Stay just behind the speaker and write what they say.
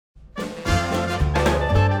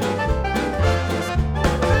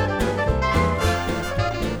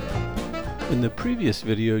In the previous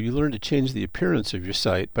video, you learned to change the appearance of your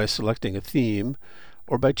site by selecting a theme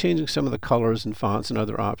or by changing some of the colors and fonts and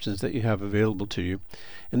other options that you have available to you.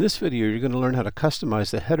 In this video, you're going to learn how to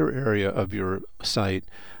customize the header area of your site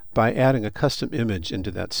by adding a custom image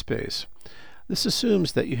into that space. This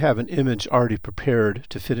assumes that you have an image already prepared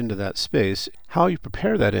to fit into that space. How you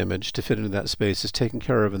prepare that image to fit into that space is taken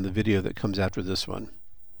care of in the video that comes after this one.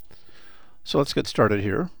 So let's get started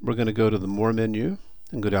here. We're going to go to the More menu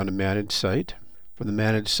and go down to Manage Site. From the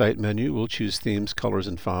Manage Site menu, we'll choose Themes, Colors,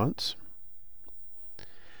 and Fonts.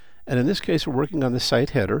 And in this case, we're working on the site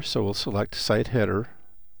header, so we'll select Site Header.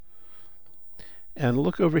 And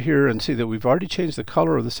look over here and see that we've already changed the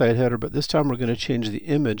color of the site header, but this time we're going to change the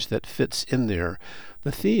image that fits in there.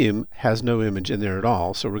 The theme has no image in there at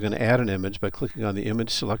all, so we're going to add an image by clicking on the Image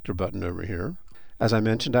Selector button over here. As I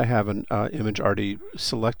mentioned, I have an image already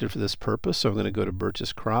selected for this purpose, so I'm going to go to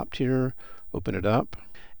Burgess Cropped here, open it up.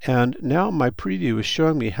 And now my preview is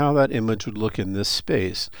showing me how that image would look in this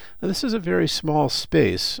space. Now this is a very small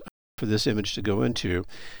space for this image to go into,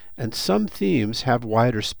 and some themes have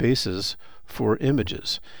wider spaces for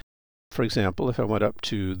images. For example, if I went up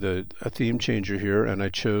to a theme changer here and I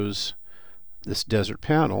chose this desert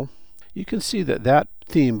panel, you can see that that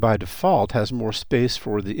theme by default has more space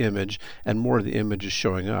for the image and more of the image is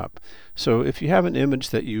showing up. So if you have an image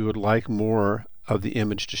that you would like more of the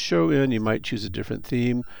image to show in, you might choose a different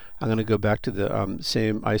theme. I'm going to go back to the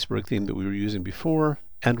same iceberg theme that we were using before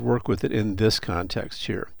and work with it in this context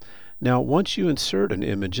here. Now once you insert an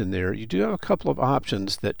image in there, you do have a couple of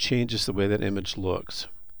options that changes the way that image looks.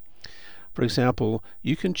 For example,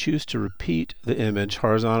 you can choose to repeat the image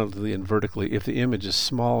horizontally and vertically if the image is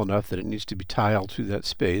small enough that it needs to be tiled through that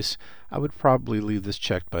space. I would probably leave this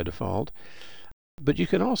checked by default. But you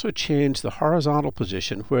can also change the horizontal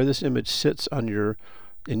position where this image sits on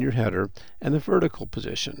in your header and the vertical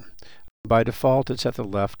position. By default, it's at the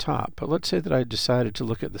left top. But let's say that I decided to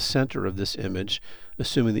look at the center of this image,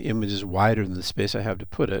 assuming the image is wider than the space I have to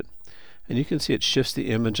put it. And you can see it shifts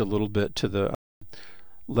the image a little bit to the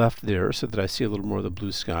left there so that I see a little more of the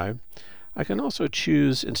blue sky. I can also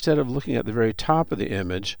choose, instead of looking at the very top of the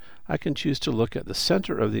image, I can choose to look at the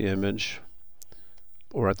center of the image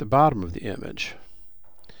or at the bottom of the image.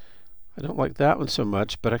 I don't like that one so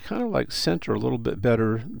much, but I kind of like center a little bit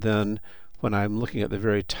better than when I'm looking at the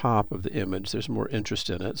very top of the image. There's more interest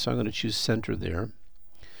in it, so I'm going to choose center there.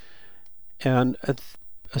 And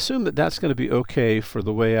assume that that's going to be okay for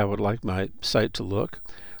the way I would like my site to look.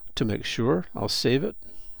 To make sure, I'll save it.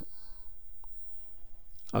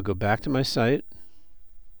 I'll go back to my site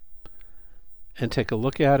and take a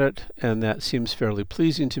look at it, and that seems fairly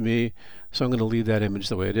pleasing to me, so I'm going to leave that image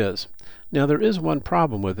the way it is. Now there is one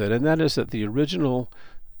problem with it, and that is that the original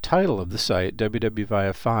title of the site,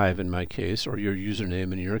 www.via5 in my case, or your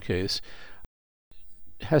username in your case,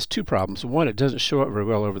 has two problems. One, it doesn't show up very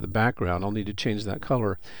well over the background. I'll need to change that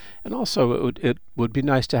color. And also it would be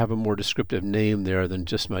nice to have a more descriptive name there than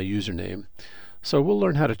just my username. So we'll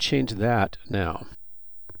learn how to change that now.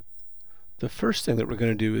 The first thing that we're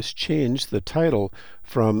going to do is change the title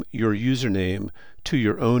from your username to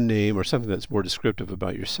your own name or something that's more descriptive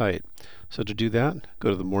about your site. So to do that, go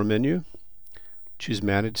to the More menu, choose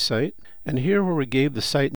Manage Site, and here where we gave the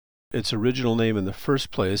site its original name in the first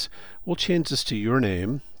place, we'll change this to your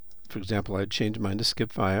name. For example, I'd change mine to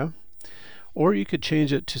Skip Via. Or you could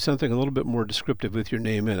change it to something a little bit more descriptive with your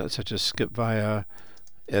name in it, such as Skip Via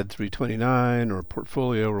Ed 329 or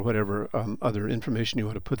Portfolio or whatever other information you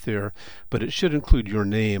want to put there. But it should include your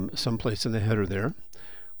name someplace in the header there.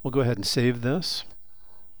 We'll go ahead and save this.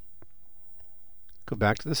 Go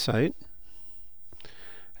back to the site.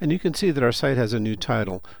 And you can see that our site has a new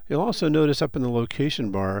title. You'll also notice up in the location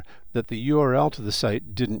bar that the URL to the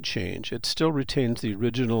site didn't change. It still retains the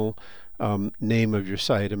original name of your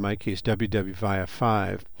site, in my case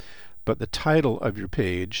www.via5, but the title of your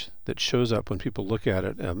page that shows up when people look at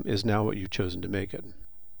it is now what you've chosen to make it.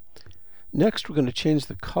 Next, we're going to change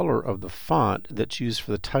the color of the font that's used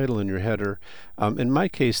for the title in your header. In my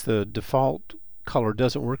case, the default color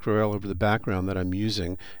doesn't work very well over the background that I'm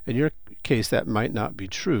using. In your case, that might not be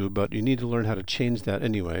true, but you need to learn how to change that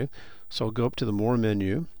anyway. So I'll go up to the More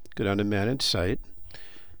menu, go down to Manage Site,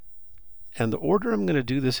 and the order I'm going to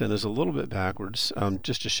do this in is a little bit backwards,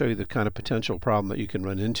 just to show you the kind of potential problem that you can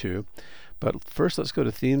run into. But first, let's go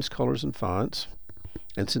to Themes, Colors, and Fonts.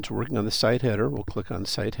 And since we're working on the site header, we'll click on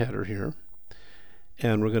Site Header here.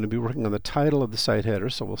 And we're going to be working on the title of the site header,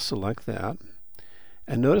 so we'll select that.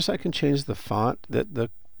 And notice I can change the font that the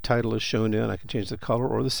title is shown in. I can change the color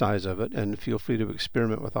or the size of it, and feel free to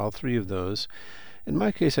experiment with all three of those. In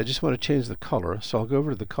my case, I just want to change the color, so I'll go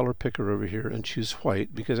over to the color picker over here and choose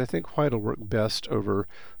white, because I think white will work best over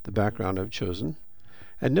the background I've chosen.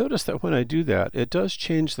 And notice that when I do that, it does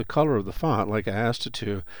change the color of the font like I asked it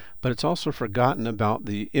to, but it's also forgotten about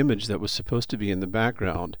the image that was supposed to be in the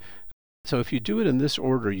background. So if you do it in this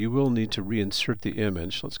order, you will need to reinsert the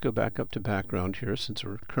image. Let's go back up to background here, since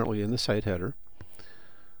we're currently in the site header.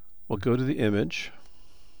 We'll go to the image,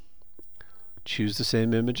 choose the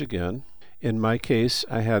same image again. In my case,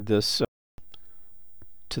 I had this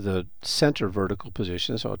to the center vertical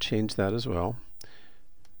position, so I'll change that as well.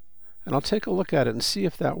 And I'll take a look at it and see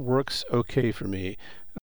if that works okay for me.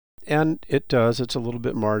 And it does. It's a little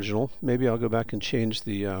bit marginal. Maybe I'll go back and change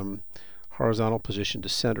the horizontal position to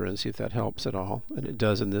center and see if that helps at all. And it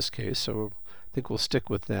does in this case, so I think we'll stick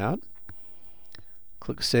with that.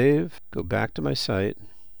 Click Save, go back to my site.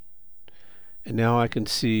 And now I can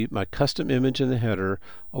see my custom image in the header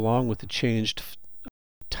along with the changed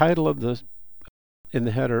title of in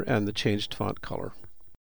the header and the changed font color.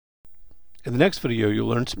 In the next video, you'll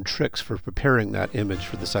learn some tricks for preparing that image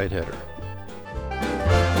for the site header.